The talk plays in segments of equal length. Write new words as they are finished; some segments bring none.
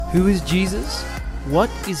Who is Jesus? What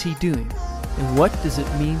is he doing? And what does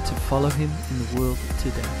it mean to follow him in the world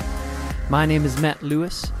today? My name is Matt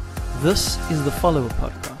Lewis. This is the Follower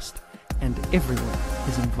Podcast, and everyone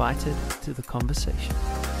is invited to the conversation.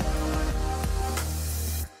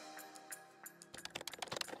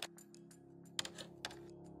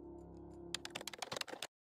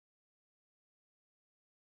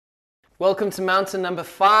 Welcome to mountain number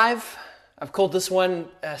 5. I've called this one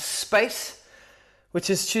Space, which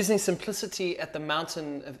is choosing simplicity at the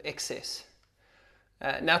mountain of excess.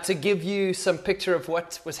 Now, to give you some picture of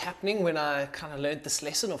what was happening when I kind of learned this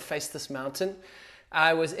lesson or faced this mountain,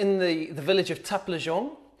 I was in the village of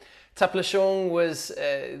Taplejong. Taplejong was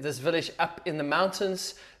this village up in the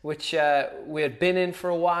mountains, which we had been in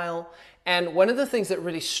for a while. And one of the things that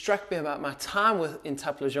really struck me about my time in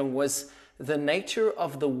Taplejong was the nature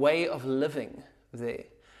of the way of living there.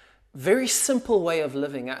 Very simple way of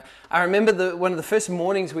living. I remember one of the first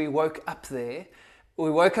mornings we woke up there, we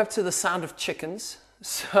woke up to the sound of chickens,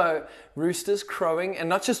 so roosters crowing, and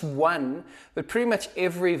not just one, but pretty much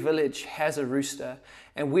every village has a rooster.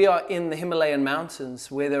 And we are in the Himalayan mountains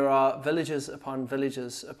where there are villages upon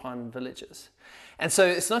villages upon villages. And so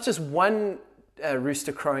it's not just one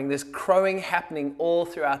rooster crowing, there's crowing happening all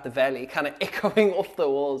throughout the valley, kind of echoing off the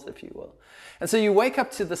walls, if you will. And so you wake up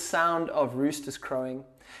to the sound of roosters crowing.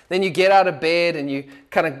 Then you get out of bed and you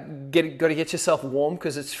kind of got to get yourself warm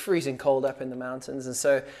because it's freezing cold up in the mountains. And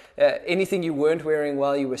so anything you weren't wearing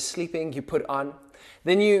while you were sleeping, you put on.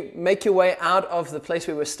 Then you make your way out of the place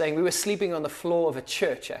we were staying. We were sleeping on the floor of a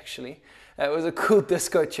church, actually. It was a cool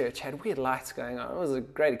disco church. It had weird lights going on. It was a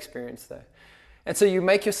great experience, though. And so you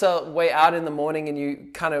make yourself way out in the morning and you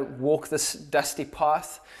kind of walk this dusty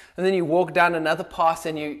path. And then you walk down another path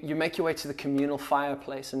and you make your way to the communal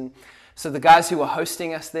fireplace. And so the guys who were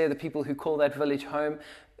hosting us there, the people who call that village home,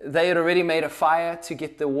 they had already made a fire to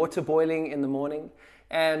get the water boiling in the morning.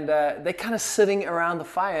 And they're kind of sitting around the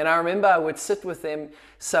fire. And I remember I would sit with them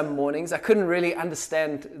some mornings. I couldn't really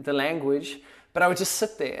understand the language, but I would just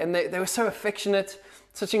sit there. And they were so affectionate,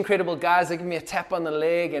 such incredible guys. They give me a tap on the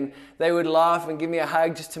leg and they would laugh and give me a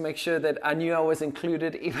hug just to make sure that I knew I was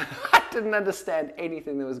included, even though I didn't understand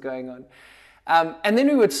anything that was going on. And then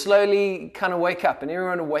we would slowly kind of wake up, and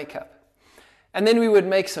everyone would wake up. And then we would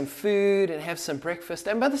make some food and have some breakfast.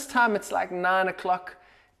 And by this time, it's like 9 o'clock,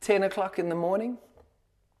 10 o'clock in the morning.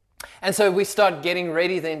 And so we start getting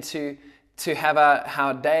ready then to have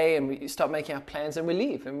our day, and we start making our plans, and we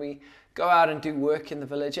leave. And we go out and do work in the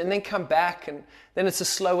village and then come back, and then it's a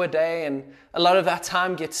slower day, and a lot of our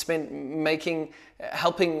time gets spent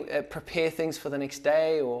helping prepare things for the next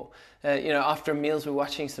day, or after meals we're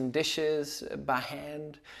washing some dishes by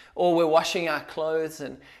hand, or we're washing our clothes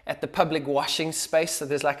and at the public washing space. So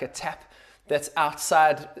there's like a tap that's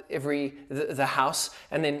outside the house,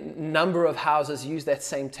 and then a number of houses use that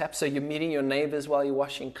same tap, so you're meeting your neighbors while you're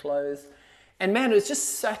washing clothes. And man, it was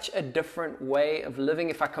just such a different way of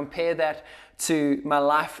living. If I compare that to my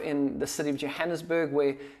life in the city of Johannesburg,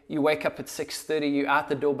 where you wake up at 6:30, you're out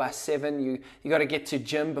the door by 7, you got to get to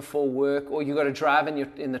gym before work, or you got to drive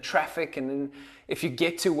in the traffic, and then if you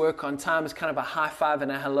get to work on time, it's kind of a high five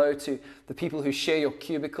and a hello to the people who share your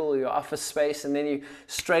cubicle or your office space, and then you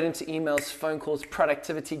straight into emails, phone calls,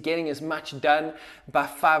 productivity, getting as much done by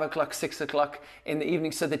 5 o'clock, 6 o'clock in the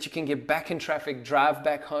evening so that you can get back in traffic, drive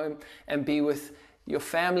back home and be with your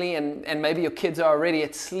family, and maybe your kids are already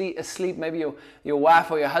asleep. Maybe your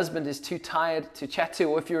wife or your husband is too tired to chat to,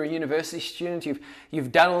 or if you're a university student,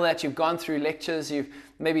 you've done all that, you've gone through lectures, you've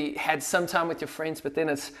maybe had some time with your friends, but then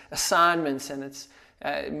it's assignments and it's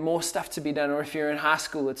more stuff to be done, or if you're in high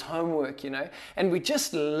school, it's homework, and we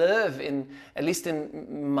just live at least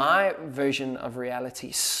in my version of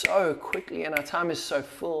reality, so quickly, and our time is so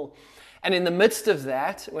full. And in the midst of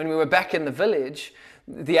that, when we were back in the village,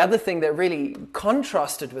 the other thing that really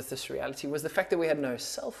contrasted with this reality was the fact that we had no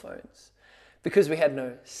cell phones, because we had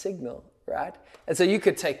no signal, right? And so you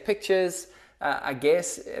could take pictures, I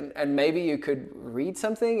guess, and maybe you could read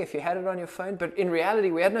something if you had it on your phone. But in reality,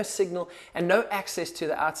 we had no signal and no access to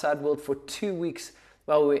the outside world for 2 weeks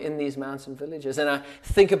while we were in these mountain villages. And I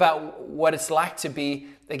think about what it's like to be,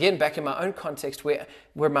 again, back in my own context, where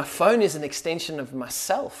my phone is an extension of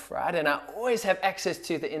myself, right? And I always have access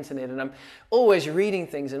to the internet, and I'm always reading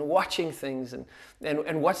things and watching things and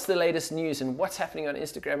what's the latest news and what's happening on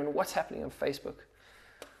Instagram and what's happening on Facebook.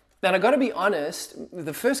 Now, I got to be honest,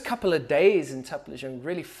 the first couple of days in Taplejong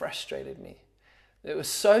really frustrated me. It was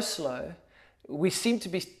so slow. We seemed to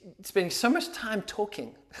be spending so much time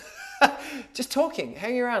talking. Just talking,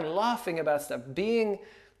 hanging around, laughing about stuff,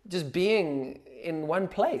 just being in one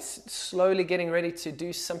place, slowly getting ready to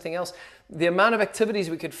do something else. the amount of activities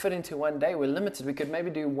we could fit into one day were limited. We could maybe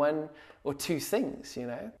do one or two things,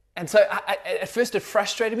 And so at first it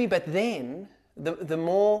frustrated me, but then the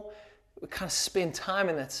more we kind of spend time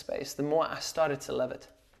in that space, the more I started to love it.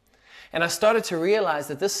 And I started to realize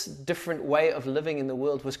that this different way of living in the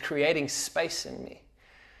world was creating space in me.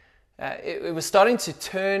 It was starting to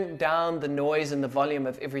turn down the noise and the volume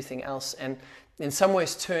of everything else, and in some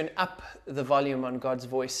ways turn up the volume on God's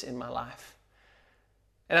voice in my life.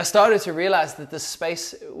 And I started to realize that this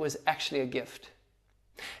space was actually a gift.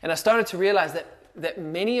 And I started to realize that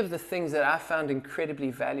many of the things that I found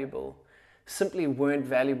incredibly valuable simply weren't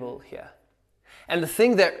valuable here. And the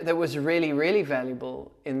thing that was really, really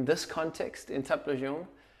valuable in this context, in Taplejong,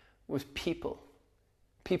 was people.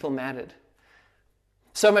 People mattered.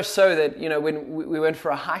 So much so that, when we went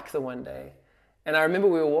for a hike the one day, and I remember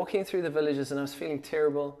we were walking through the villages and I was feeling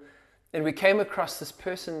terrible, and we came across this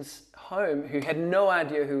person's home who had no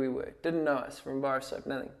idea who we were, didn't know us from bar of soap,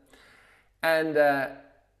 nothing. And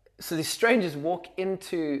so these strangers walk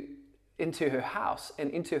into her house and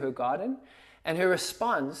into her garden, and her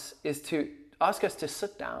response is to ask us to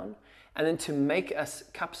sit down and then to make us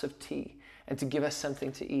cups of tea and to give us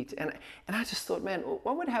something to eat. And I just thought, man,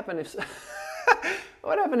 what would happen if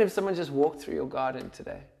what would happen if someone just walked through your garden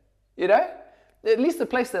today? At least the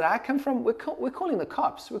place that I come from, we're calling the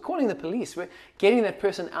cops, we're calling the police, we're getting that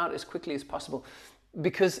person out as quickly as possible.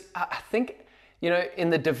 Because I think, in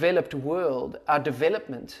the developed world, our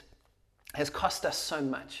development has cost us so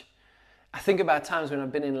much. I think about times when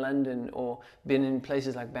I've been in London or been in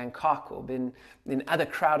places like Bangkok or been in other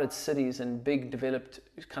crowded cities and big developed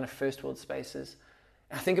kind of first world spaces.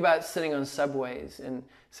 I think about sitting on subways and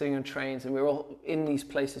sitting on trains, and we're all in these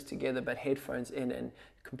places together but headphones in and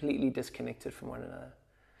completely disconnected from one another.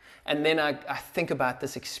 And then I think about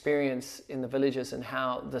this experience in the villages and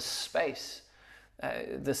how the space,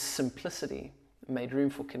 this simplicity made room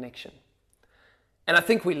for connection. And I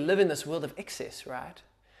think we live in this world of excess, right?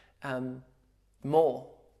 More,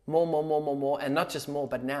 and not just more,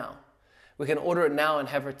 but now. We can order it now and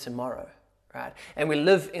have it tomorrow, right? And we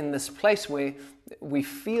live in this place where we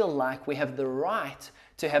feel like we have the right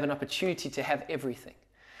to have an opportunity to have everything.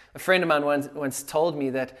 A friend of mine once told me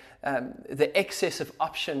that the excess of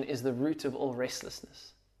option is the root of all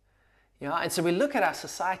restlessness. And so we look at our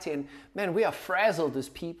society and, man, we are frazzled as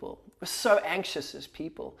people. We're so anxious as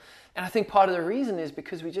people. And I think part of the reason is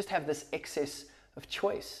because we just have this excess of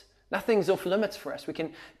choice. Nothing's off limits for us. We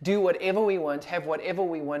can do whatever we want, have whatever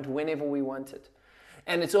we want, whenever we want it.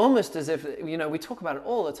 And it's almost as if, we talk about it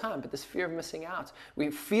all the time, but this fear of missing out.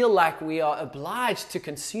 We feel like we are obliged to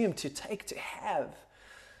consume, to take, to have.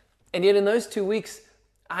 And yet in those 2 weeks,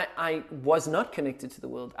 I was not connected to the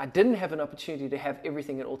world. I didn't have an opportunity to have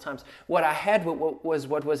everything at all times. What I had was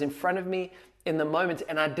what was in front of me in the moment,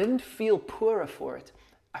 and I didn't feel poorer for it.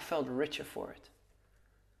 I felt richer for it.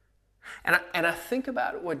 And I think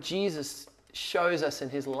about what Jesus shows us in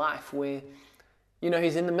his life where,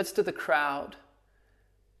 he's in the midst of the crowd.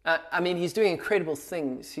 He's doing incredible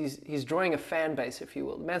things. He's drawing a fan base, if you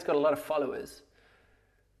will. The man's got a lot of followers.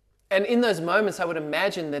 And in those moments, I would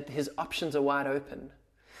imagine that his options are wide open.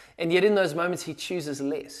 And yet in those moments, he chooses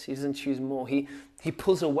less. He doesn't choose more. He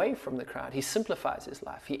pulls away from the crowd. He simplifies his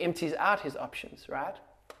life. He empties out his options, right?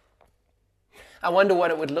 I wonder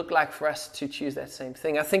what it would look like for us to choose that same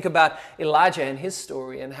thing. I think about Elijah and his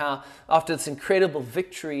story and how after this incredible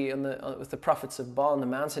victory with the prophets of Baal on the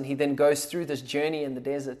mountain, he then goes through this journey in the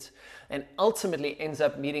desert and ultimately ends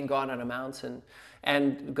up meeting God on a mountain,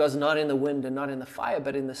 and God's not in the wind and not in the fire,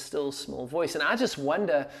 but in the still small voice. And I just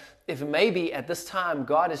wonder if maybe at this time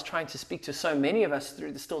God is trying to speak to so many of us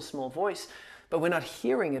through the still small voice, but we're not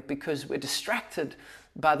hearing it because we're distracted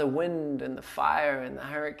by the wind and the fire and the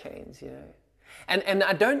hurricanes, And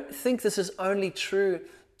I don't think this is only true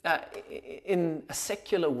in a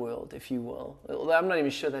secular world, if you will, although I'm not even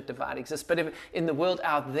sure that divide exists, but in the world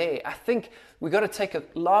out there, I think we've got to take a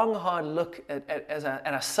long, hard look at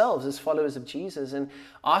ourselves as followers of Jesus and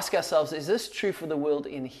ask ourselves, is this true for the world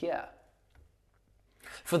in here?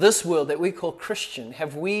 For this world that we call Christian,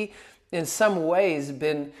 have we in some ways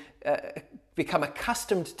become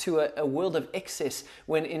accustomed to a world of excess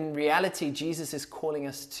when in reality Jesus is calling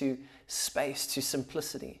us to space, to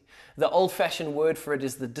simplicity? The old-fashioned word for it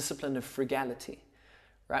is the discipline of frugality,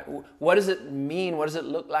 right? What does it mean? What does it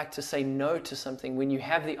look like to say no to something when you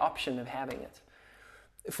have the option of having it?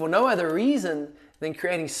 For no other reason than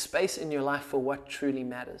creating space in your life for what truly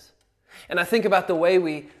matters. And I think about the way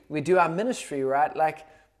we do our ministry, right? Like,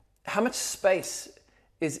 how much space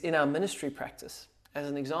is in our ministry practice? as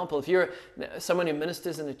an example. If you're someone who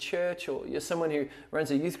ministers in a church, or you're someone who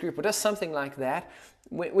runs a youth group or does something like that,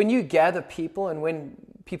 when you gather people and when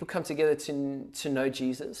people come together to know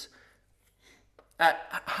Jesus,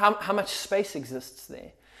 how much space exists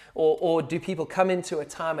there? Or do people come into a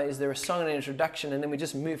time, is there a song and an introduction, and then we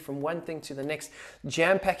just move from one thing to the next,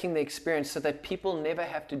 jam-packing the experience so that people never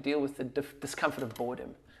have to deal with the discomfort of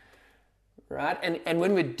boredom? Right? And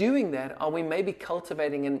when we're doing that, are we maybe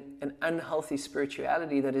cultivating an unhealthy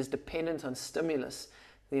spirituality that is dependent on stimulus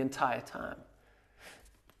the entire time?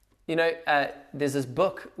 You know, there's this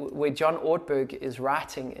book where John Ortberg is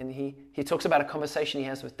writing, and he talks about a conversation he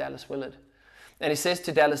has with Dallas Willard. And he says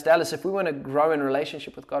to Dallas, if we want to grow in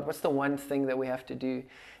relationship with God, what's the one thing that we have to do?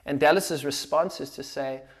 And Dallas's response is to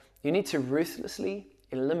say, you need to ruthlessly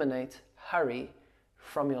eliminate hurry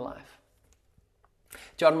from your life.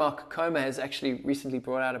 John Mark Comer has actually recently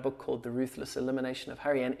brought out a book called The Ruthless Elimination of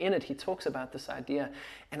Hurry, and in it he talks about this idea,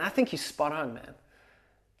 and I think he's spot on, man.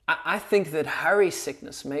 I think that hurry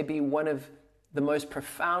sickness may be one of the most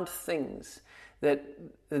profound things that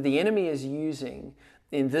the enemy is using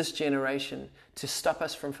in this generation to stop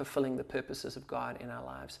us from fulfilling the purposes of God in our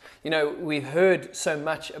lives. You know, we've heard so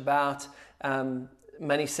much about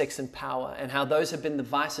money, sex, and power, and how those have been the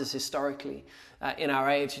vices historically in our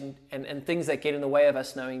age, and things that get in the way of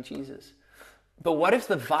us knowing Jesus. But what if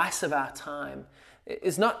the vice of our time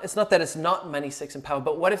is not, it's not that it's not money, sex, and power,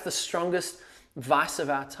 but what if the strongest vice of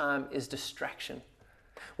our time is distraction?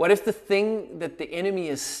 What if the thing that the enemy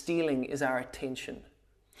is stealing is our attention?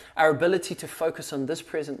 Our ability to focus on this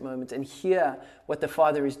present moment and hear what the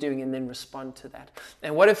Father is doing and then respond to that.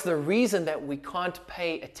 And what if the reason that we can't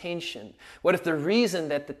pay attention, what if the reason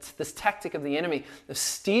that this tactic of the enemy of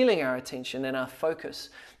stealing our attention and our focus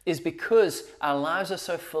is because our lives are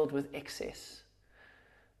so filled with excess?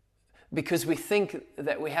 Because we think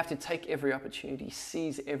that we have to take every opportunity,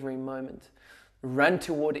 seize every moment, run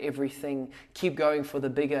toward everything, keep going for the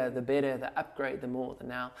bigger, the better, the upgrade, the more, the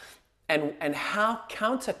now. And how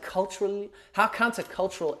countercultural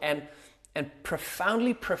and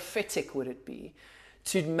profoundly prophetic would it be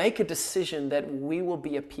to make a decision that we will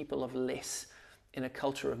be a people of less in a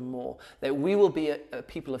culture of more, that we will be a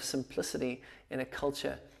people of simplicity in a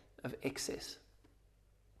culture of excess?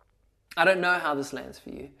 I don't know how this lands for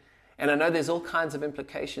you. And I know there's all kinds of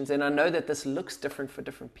implications, and I know that this looks different for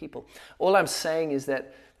different people. All I'm saying is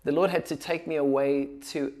that the Lord had to take me away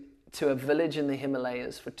to a village in the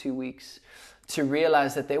Himalayas for 2 weeks to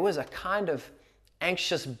realize that there was a kind of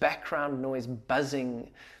anxious background noise buzzing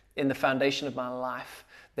in the foundation of my life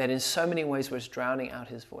that in so many ways was drowning out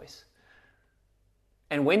his voice.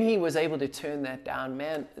 And when he was able to turn that down,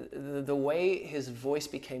 man, the way his voice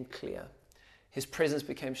became clear, his presence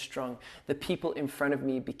became strong, the people in front of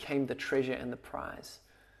me became the treasure and the prize.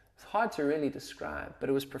 It's hard to really describe, but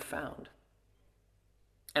it was profound.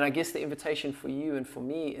 And I guess the invitation for you and for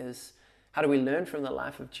me is, how do we learn from the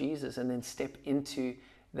life of Jesus and then step into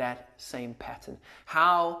that same pattern?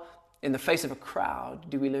 How, in the face of a crowd,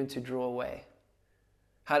 do we learn to draw away?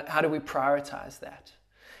 How do we prioritize that?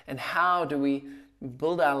 And how do we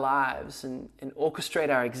build our lives and orchestrate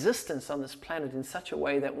our existence on this planet in such a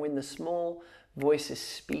way that when the small voice is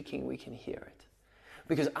speaking, we can hear it?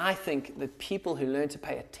 Because I think that people who learn to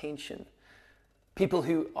pay attention, people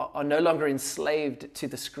who are no longer enslaved to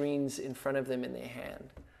the screens in front of them in their hand,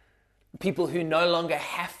 people who no longer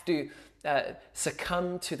have to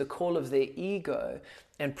succumb to the call of their ego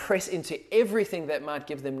and press into everything that might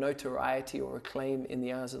give them notoriety or acclaim in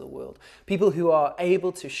the eyes of the world. People who are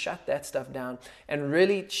able to shut that stuff down and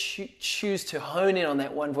really choose to hone in on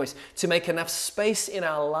that one voice, to make enough space in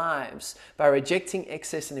our lives by rejecting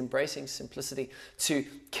excess and embracing simplicity, to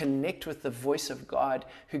connect with the voice of God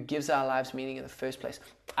who gives our lives meaning in the first place.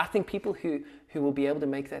 I think people who will be able to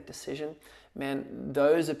make that decision, man,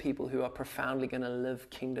 those are people who are profoundly going to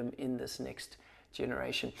live kingdom in this next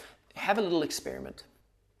generation. Have a little experiment.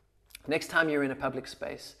 Next time you're in a public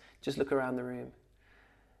space, just look around the room.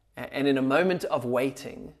 And in a moment of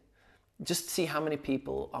waiting, just see how many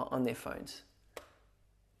people are on their phones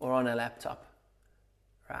or on a laptop,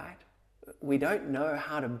 right? We don't know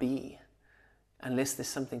how to be unless there's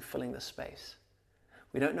something filling the space.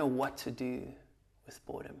 We don't know what to do with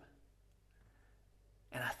boredom.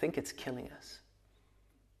 And I think it's killing us.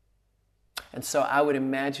 And so I would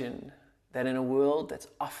imagine that in a world that's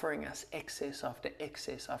offering us excess after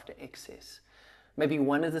excess after excess, maybe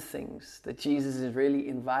one of the things that Jesus is really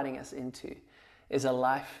inviting us into is a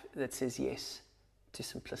life that says yes to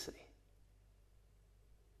simplicity.